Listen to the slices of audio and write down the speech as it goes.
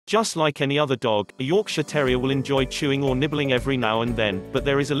Just like any other dog, a Yorkshire Terrier will enjoy chewing or nibbling every now and then, but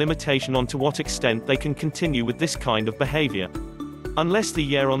there is a limitation on to what extent they can continue with this kind of behavior. Unless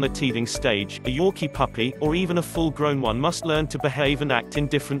they are on the teething stage, a Yorkie puppy, or even a full-grown one must learn to behave and act in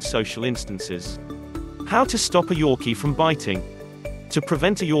different social instances. How to stop a Yorkie from biting? To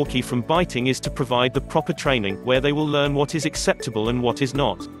prevent a Yorkie from biting is to provide the proper training, where they will learn what is acceptable and what is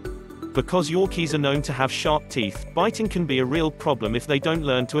not. Because Yorkies are known to have sharp teeth, biting can be a real problem if they don't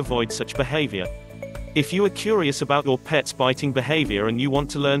learn to avoid such behavior. If you are curious about your pet's biting behavior and you want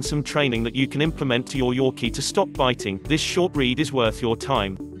to learn some training that you can implement to your Yorkie to stop biting, this short read is worth your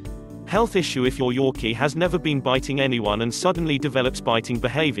time. Health issue: if your Yorkie has never been biting anyone and suddenly develops biting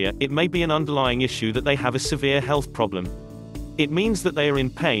behavior, it may be an underlying issue that they have a severe health problem. It means that they are in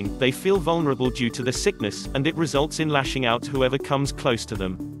pain, they feel vulnerable due to the sickness, and it results in lashing out to whoever comes close to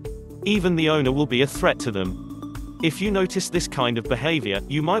them. Even the owner will be a threat to them. If you notice this kind of behavior,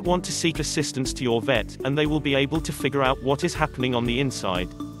 you might want to seek assistance to your vet, and they will be able to figure out what is happening on the inside.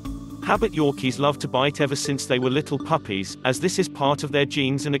 Habit: Yorkies love to bite ever since they were little puppies, as this is part of their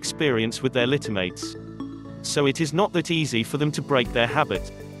genes and experience with their littermates. So it is not that easy for them to break their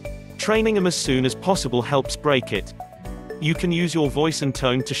habit. Training them as soon as possible helps break it. You can use your voice and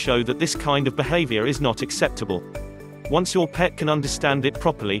tone to show that this kind of behavior is not acceptable. Once your pet can understand it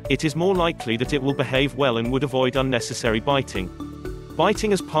properly, it is more likely that it will behave well and would avoid unnecessary biting.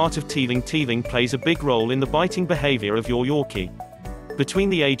 Biting as part of teething: teething plays a big role in the biting behavior of your Yorkie. Between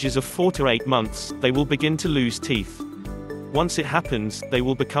the ages of 4 to 8 months, they will begin to lose teeth. Once it happens, they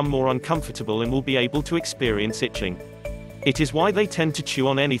will become more uncomfortable and will be able to experience itching. It is why they tend to chew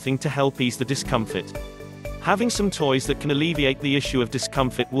on anything to help ease the discomfort. Having some toys that can alleviate the issue of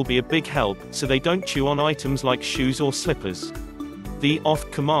discomfort will be a big help, so they don't chew on items like shoes or slippers. The off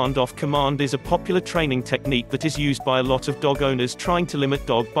command is a popular training technique that is used by a lot of dog owners trying to limit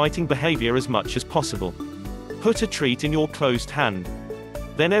dog biting behavior as much as possible. Put a treat in your closed hand.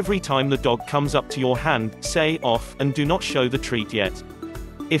 Then every time the dog comes up to your hand, say off, and do not show the treat yet.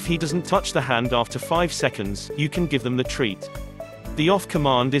 If he doesn't touch the hand after 5 seconds, you can give them the treat. The off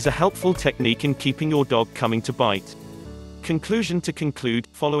command is a helpful technique in keeping your dog coming to bite. Conclusion: to conclude,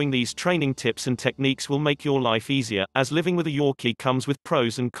 following these training tips and techniques will make your life easier, as living with a Yorkie comes with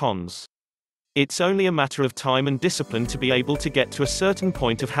pros and cons. It's only a matter of time and discipline to be able to get to a certain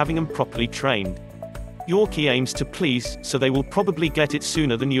point of having them properly trained. Yorkie aims to please, so they will probably get it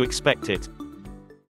sooner than you expect it.